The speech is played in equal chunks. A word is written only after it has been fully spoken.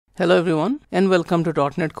Hello everyone and welcome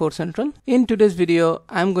to .NET Core Central. In today's video,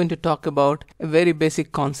 I'm going to talk about a very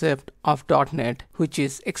basic concept of .NET, which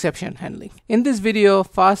is exception handling. In this video,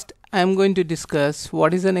 first I'm going to discuss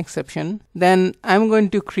what is an exception. Then I'm going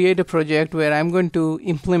to create a project where I'm going to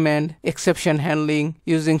implement exception handling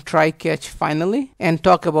using try, catch, finally, and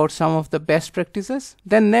talk about some of the best practices.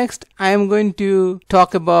 Then next, I am going to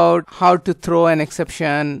talk about how to throw an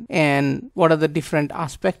exception and what are the different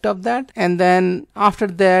aspects of that. And then after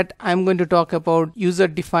that, I'm going to talk about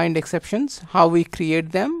user-defined exceptions, how we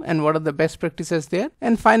create them and what are the best practices there.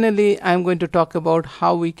 And finally, I'm going to talk about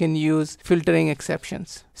how we can use filtering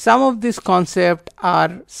exceptions. Some of these concepts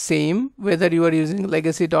are same whether you are using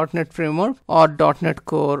legacy .NET framework or .NET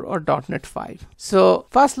Core or .NET 5. So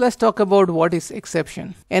first let's talk about what is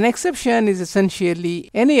exception. An exception is essentially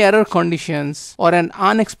any error conditions or an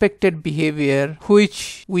unexpected behavior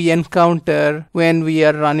which we encounter when we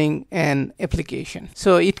are running an application.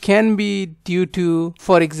 So it can be due to,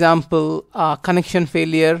 for example, a connection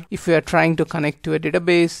failure if we are trying to connect to a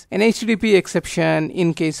database, an HTTP exception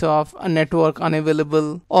in case of a network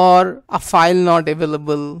unavailable, or a file not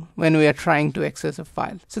available when we are trying to access a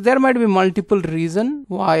file. So there might be multiple reasons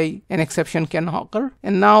why an exception can occur.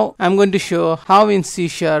 And now I'm going to show how in C#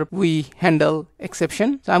 we handle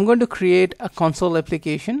exception. So I'm going to create a console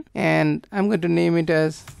application and I'm going to name it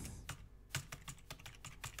as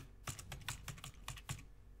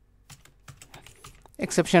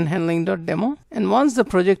exception handling.demo. And once the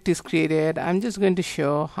project is created, I'm just going to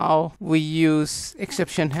show how we use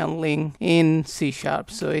exception handling in C#.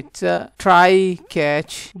 So it's a try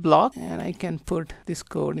catch block, and I can put this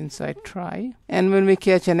code inside try. And when we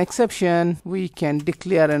catch an exception, we can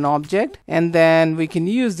declare an object, and then we can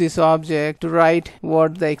use this object to write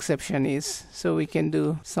what the exception is. So we can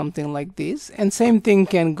do something like this, and same thing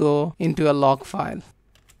can go into a log file.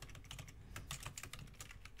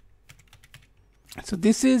 So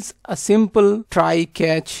this is a simple try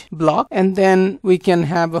catch block, and then we can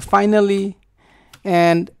have a finally,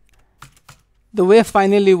 and the way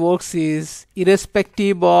finally works is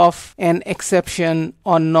irrespective of an exception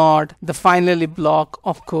or not, the finally block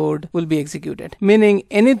of code will be executed. Meaning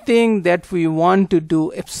anything that we want to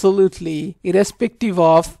do absolutely irrespective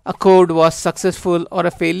of a code was successful or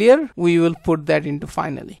a failure, we will put that into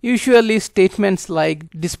finally. Usually statements like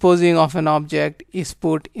disposing of an object is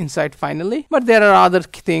put inside finally, but there are other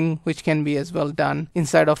things which can be as well done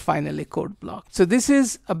inside of finally code block. So this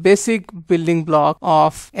is a basic building block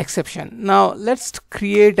of exception. Now let's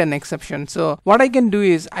create an exception. So what I can do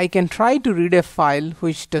is I can try to read a file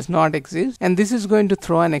which does not exist, and this is going to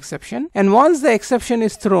throw an exception. And once the exception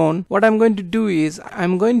is thrown, what I'm going to do is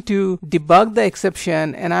I'm going to debug the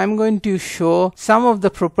exception, and I'm going to show some of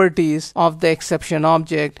the properties of the exception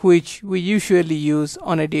object which we usually use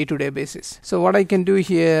on a day-to-day basis. So what I can do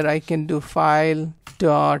here, I can do file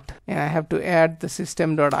dot, and I have to add the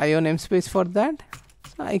system.io namespace for that.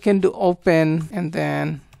 So I can do open, and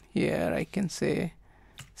then here I can say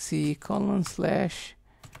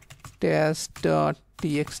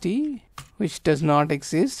c:/test.txt, which does not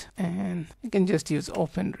exist, and I can just use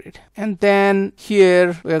open read. And then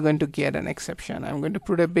here we are going to get an exception. I'm going to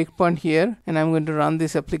put a big point here, and I'm going to run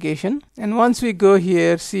this application. And once we go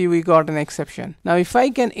here, see, we got an exception. Now if I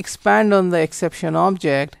can expand on the exception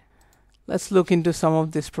object, let's look into some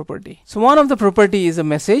of this property. So one of the property is a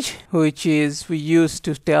message, which is we use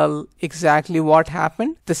to tell exactly what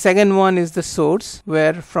happened. The second one is the source,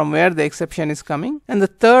 from where the exception is coming. And the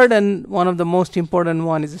third and one of the most important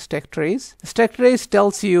one is a stack trace. The stack trace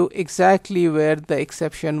tells you exactly where the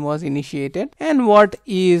exception was initiated and what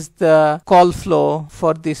is the call flow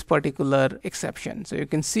for this particular exception. So you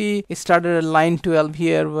can see it started at line 12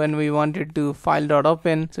 here when we wanted to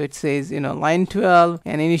file.open. So it says, line 12,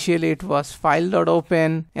 and initially it was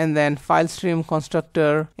file.open, and then file stream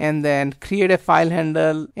constructor, and then create a file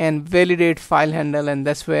handle and validate file handle, and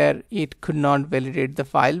that's where it could not validate the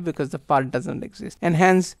file because the part doesn't exist, and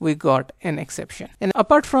hence we got an exception. And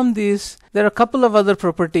apart from this, there are a couple of other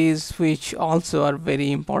properties which also are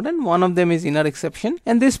very important. One of them is inner exception,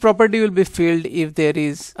 and this property will be filled if there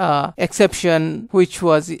is a exception which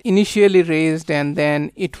was initially raised and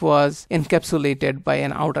then it was encapsulated by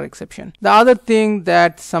an outer exception. The other thing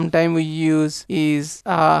that sometimes we use is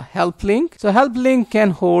a help link. So help link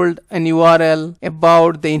can hold an URL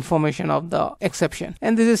about the information of the exception,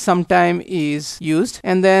 and this is sometimes is used.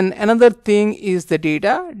 And then another thing is the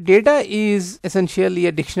data. Data is essentially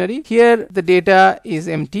a dictionary. Here here the data is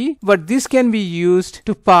empty, but this can be used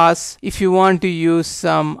to pass. If you want to use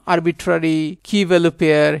some arbitrary key value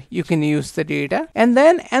pair, you can use the data. And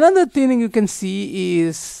then another thing you can see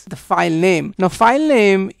is the file name. Now file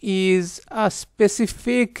name is a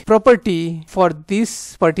specific property for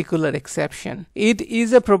this particular exception. It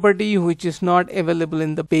is a property which is not available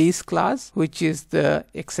in the base class, which is the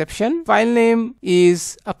exception. File name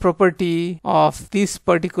is a property of this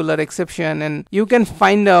particular exception, and you can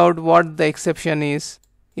find out what the exception is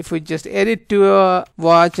if we just edit to a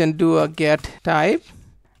watch and do a get type.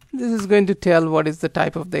 This is going to tell what is the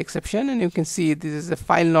type of the exception, and you can see this is a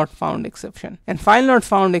file not found exception. And file not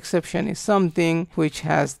found exception is something which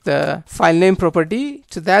has the file name property.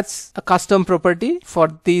 So that's a custom property for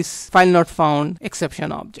this file not found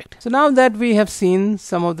exception object. So now that we have seen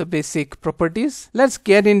some of the basic properties, let's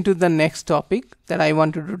get into the next topic that I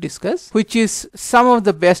wanted to discuss, which is some of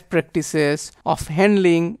the best practices of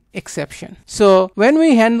handling exception. So when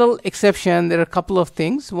we handle exception, there are a couple of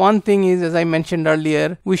things. One thing is, as I mentioned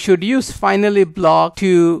earlier, we should use finally block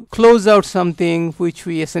to close out something which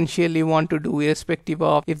we essentially want to do irrespective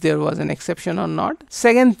of if there was an exception or not.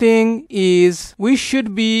 Second thing is we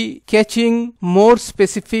should be catching more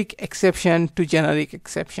specific exception to generic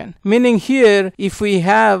exception. Meaning here, if we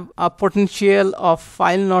have a potential of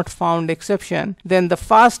file not found exception, then the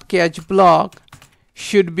first catch block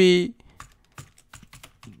should be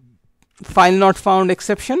file not found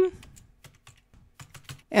exception,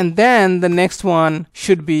 and then the next one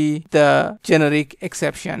should be the generic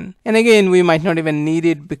exception. And again, we might not even need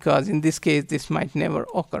it because in this case this might never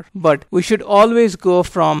occur, but we should always go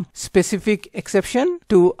from specific exception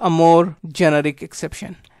to a more generic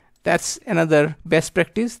exception. That's another best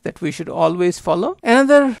practice that we should always follow.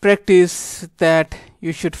 Another practice that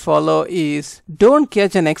you should follow is don't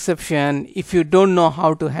catch an exception if you don't know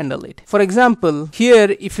how to handle it. For example,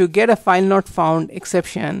 here if you get a file not found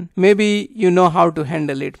exception, maybe you know how to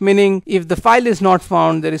handle it. Meaning if the file is not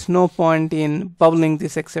found, there is no point in bubbling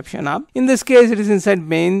this exception up. In this case, it is inside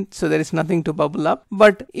main, so there is nothing to bubble up.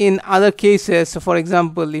 But in other cases, so for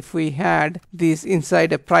example, if we had this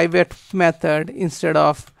inside a private method instead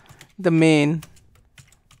of the main,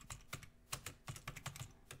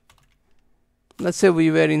 let's say we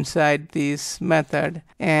were inside this method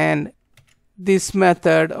and this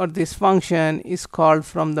method or this function is called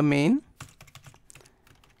from the main.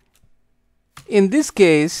 In this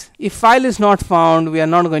case, if file is not found, we are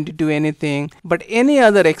not going to do anything, but any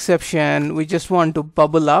other exception, we just want to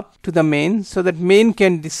bubble up to the main so that main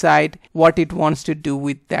can decide what it wants to do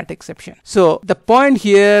with that exception. So the point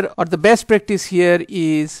here, or the best practice here,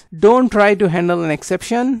 is don't try to handle an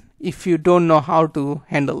exception if you don't know how to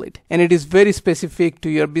handle it, and it is very specific to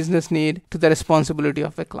your business need, to the responsibility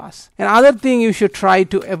of a class. Another thing you should try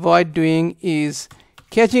to avoid doing is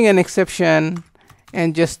catching an exception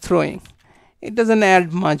and just throwing. It doesn't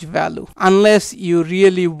add much value unless you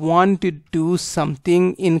really want to do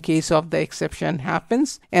something in case of the exception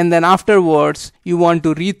happens, and then afterwards you want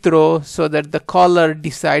to rethrow so that the caller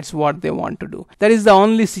decides what they want to do. That is the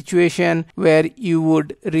only situation where you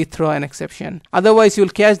would rethrow an exception. Otherwise, you'll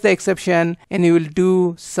catch the exception and you will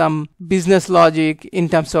do some business logic in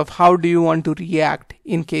terms of how do you want to react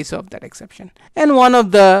in case of that exception. And one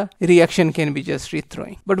of the reaction can be just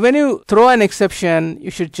rethrowing. But when you throw an exception,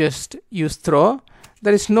 you should just use throw.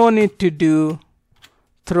 There is no need to do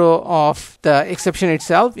throw of the exception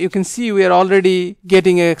itself. You can see we are already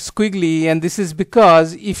getting a squiggly, and this is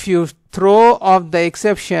because if you throw off the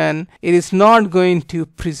exception, it is not going to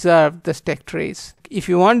preserve the stack trace. If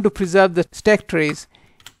you want to preserve the stack trace,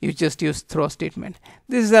 you just use throw statement.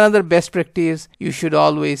 This is another best practice you should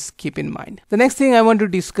always keep in mind. The next thing I want to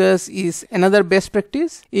discuss is another best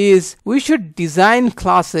practice is we should design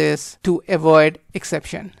classes to avoid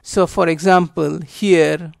exception. So for example,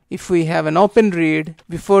 here if we have an open read,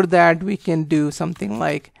 before that we can do something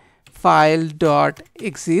like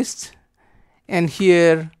file.exists, and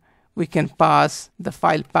here we can pass the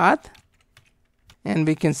file path, and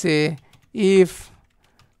we can say if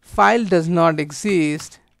file does not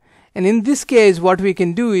exist. And in this case, what we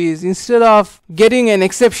can do is, instead of getting an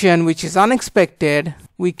exception which is unexpected,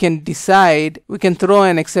 we can decide, we can throw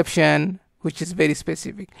an exception which is very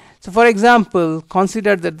specific. So for example,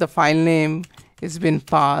 consider that the file name has been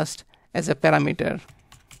passed as a parameter.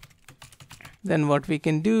 Then what we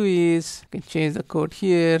can do is, we can change the code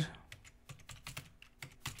here,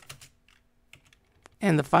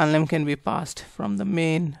 and the file name can be passed from the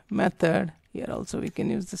main method. Here also we can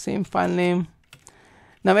use the same file name.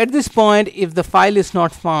 Now at this point, if the file is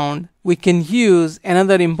not found, we can use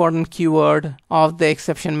another important keyword of the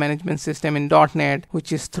exception management system in .NET,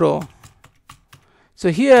 which is throw. So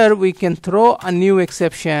here we can throw a new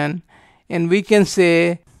exception and we can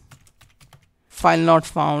say file not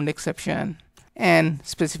found exception and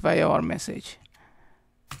specify our message.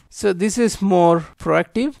 So this is more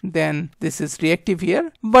proactive than this is reactive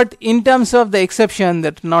here, but in terms of the exception,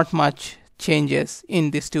 that not much changes in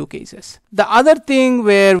these two cases. The other thing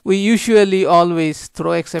where we usually always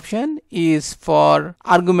throw exception is for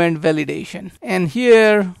argument validation, and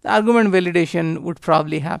here the argument validation would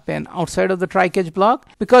probably happen outside of the try catch block,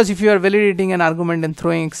 because if you are validating an argument and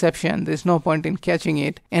throwing exception, there's no point in catching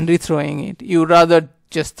it and rethrowing it. You rather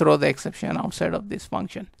just throw the exception outside of this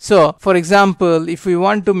function. So for example, if we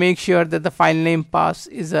want to make sure that the file name pass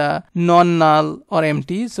is a non-null or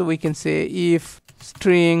empty, so we can say if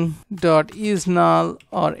string dot is null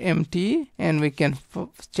or empty, and we can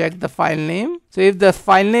check the file name. So if the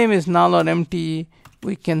file name is null or empty,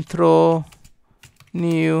 we can throw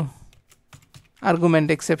new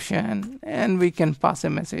argument exception and we can pass a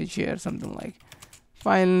message here, something like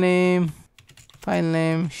file name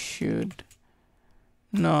should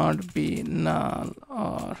not be null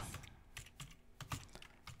or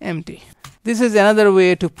empty. This is another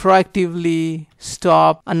way to proactively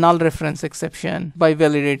stop a null reference exception by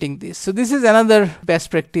validating this. So this is another best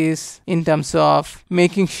practice in terms of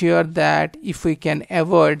making sure that if we can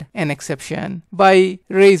avoid an exception by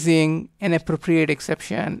raising an appropriate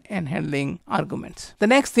exception and handling arguments. The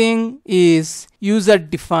next thing is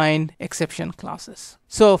user-defined exception classes.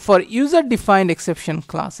 So for user-defined exception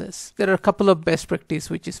classes, there are a couple of best practices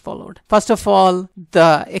which is followed. First of all,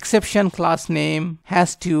 the exception class name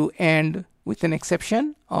has to end with an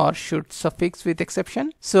exception or should suffix with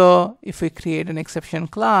exception. So if we create an exception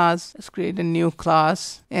class, let's create a new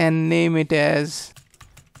class and name it as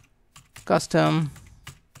custom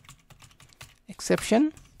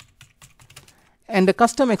exception. And the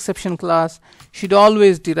custom exception class should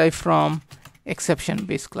always derive from exception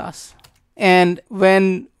base class. And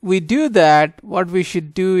when we do that, what we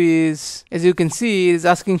should do is, as you can see, is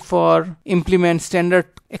asking for implement standard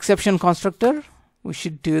exception constructor. We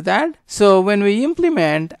should do that. So when we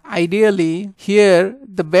implement, ideally here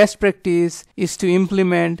the best practice is to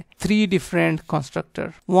implement 3 different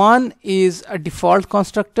constructors. One is a default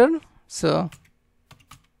constructor. So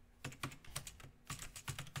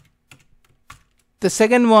the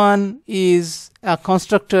second one is a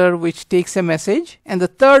constructor which takes a message, and the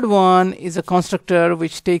third one is a constructor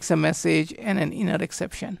which takes a message and an inner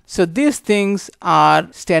exception. So these things are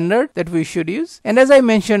standard that we should use, and as I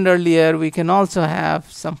mentioned earlier, we can also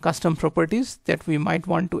have some custom properties that we might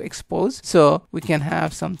want to expose. So we can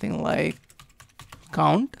have something like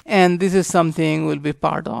count, and this is something will be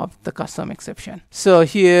part of the custom exception. So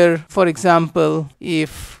here, for example, if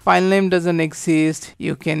file name doesn't exist,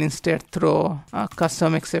 you can instead throw a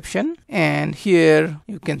custom exception, and here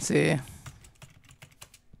you can say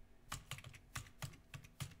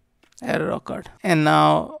error occurred. And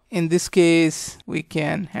now in this case we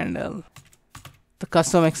can handle the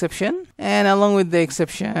custom exception, and along with the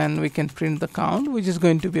exception we can print the count, which is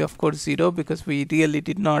going to be of course 0 because we really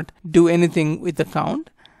did not do anything with the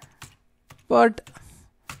count, but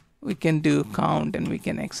we can do count and we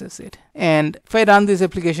can access it. And if I run this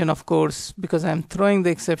application, of course, because I'm throwing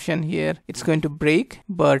the exception here, it's going to break,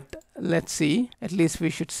 but let's see, at least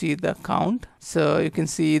we should see the count. So you can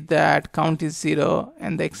see that count is 0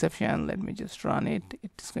 and the exception, let me just run it,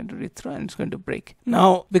 it's going to rethrow and it's going to break.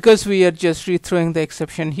 Now because we are just rethrowing the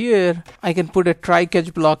exception here, I can put a try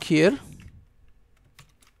catch block here,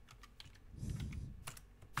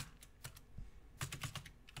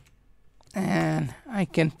 and I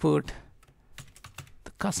can put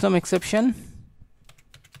the custom exception,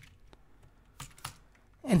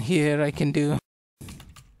 and here I can do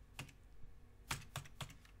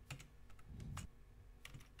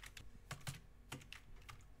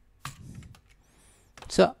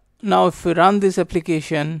so. Now if we run this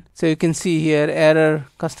application, so you can see here error,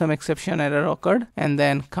 custom exception error occurred, and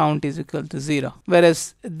then count is equal to 0.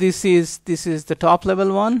 Whereas this is the top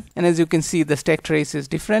level one, and as you can see the stack trace is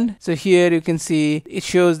different. So here you can see it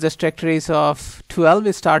shows the stack trace of 12.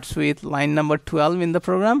 It starts with line number 12 in the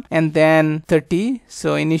program and then 30.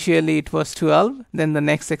 So initially it was 12, then the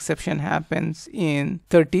next exception happens in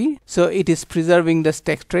 30. So it is preserving the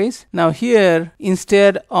stack trace. Now here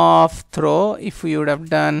instead of throw, if we would have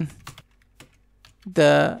done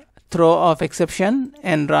the throw of exception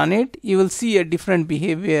and run it, you will see a different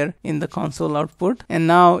behavior in the console output. And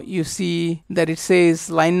now you see that it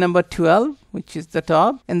says line number 12, which is the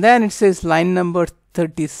top, and then it says line number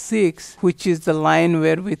 36, which is the line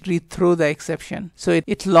where we rethrow the exception. So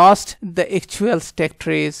it lost the actual stack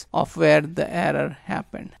trace of where the error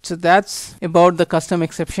happened. So that's about the custom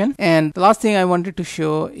exception. And the last thing I wanted to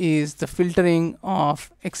show is the filtering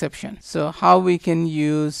of exception. So how we can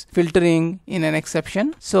use filtering in an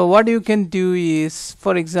exception. So what you can do is,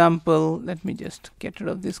 for example, let me just get rid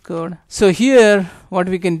of this code. So here what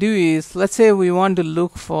we can do is, let's say we want to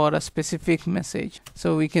look for a specific message.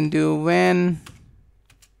 So we can do when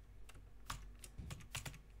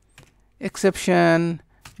exception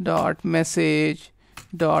dot message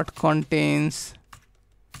dot contains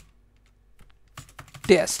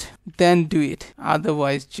test, then do it,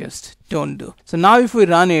 otherwise just don't do. So now if we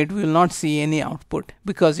run it, we will not see any output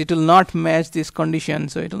because it will not match this condition,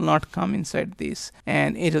 so it will not come inside this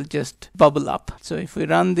and it will just bubble up. So if we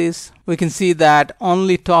run this, we can see that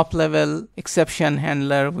only top level exception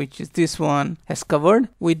handler, which is this one, has covered.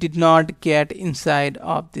 We did not get inside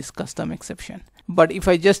of this custom exception. But if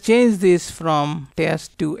I just change this from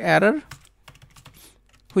test to error,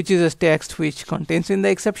 which is a text which contains in the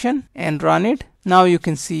exception, and run it, now you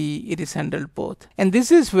can see it is handled both. And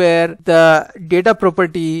this is where the data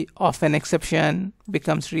property of an exception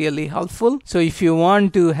becomes really helpful. So if you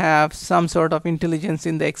want to have some sort of intelligence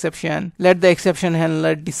in the exception, let the exception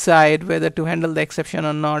handler decide whether to handle the exception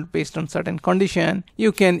or not based on certain condition.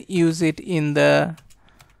 You can use it in the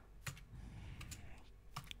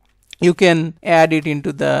you can add it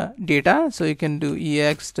into the data. So you can do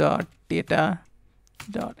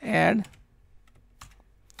ex.data.add,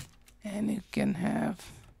 and you can have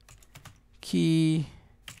key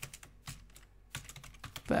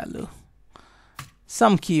value,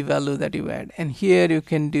 some key value that you add. And here you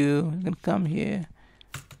can come here,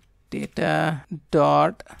 data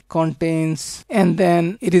dot contains, and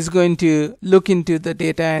then it is going to look into the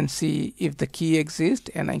data and see if the key exists,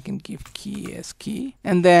 and I can give key as key,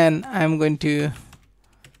 and then I'm going to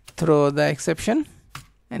throw the exception.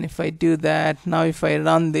 And if I do that, now if I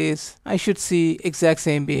run this, I should see exact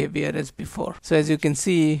same behavior as before. So as you can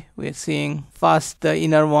see, we're seeing first the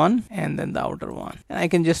inner one and then the outer one. And I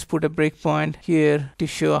can just put a breakpoint here to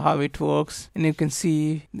show how it works. And you can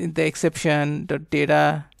see in the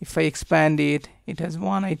exception.data, if I expand it, it has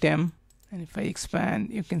one item. And if I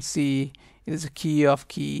expand, you can see it is a key of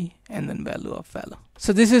key and then value of value.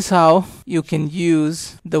 So this is how you can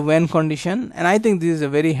use the when condition. And I think this is a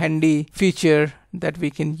very handy feature that we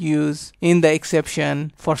can use in the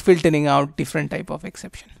exception for filtering out different type of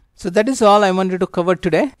exception. So that is all I wanted to cover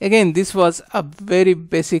today. Again, this was a very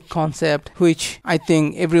basic concept which I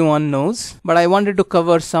think everyone knows, but I wanted to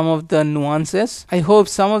cover some of the nuances. I hope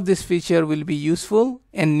some of this feature will be useful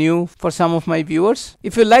and new for some of my viewers.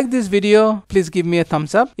 If you like this video, please give me a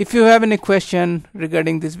thumbs up. If you have any question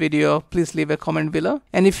regarding this video, please leave a comment below.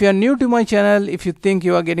 And if you are new to my channel, if you think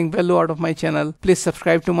you are getting value out of my channel, please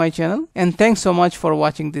subscribe to my channel. And thanks so much for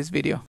watching this video.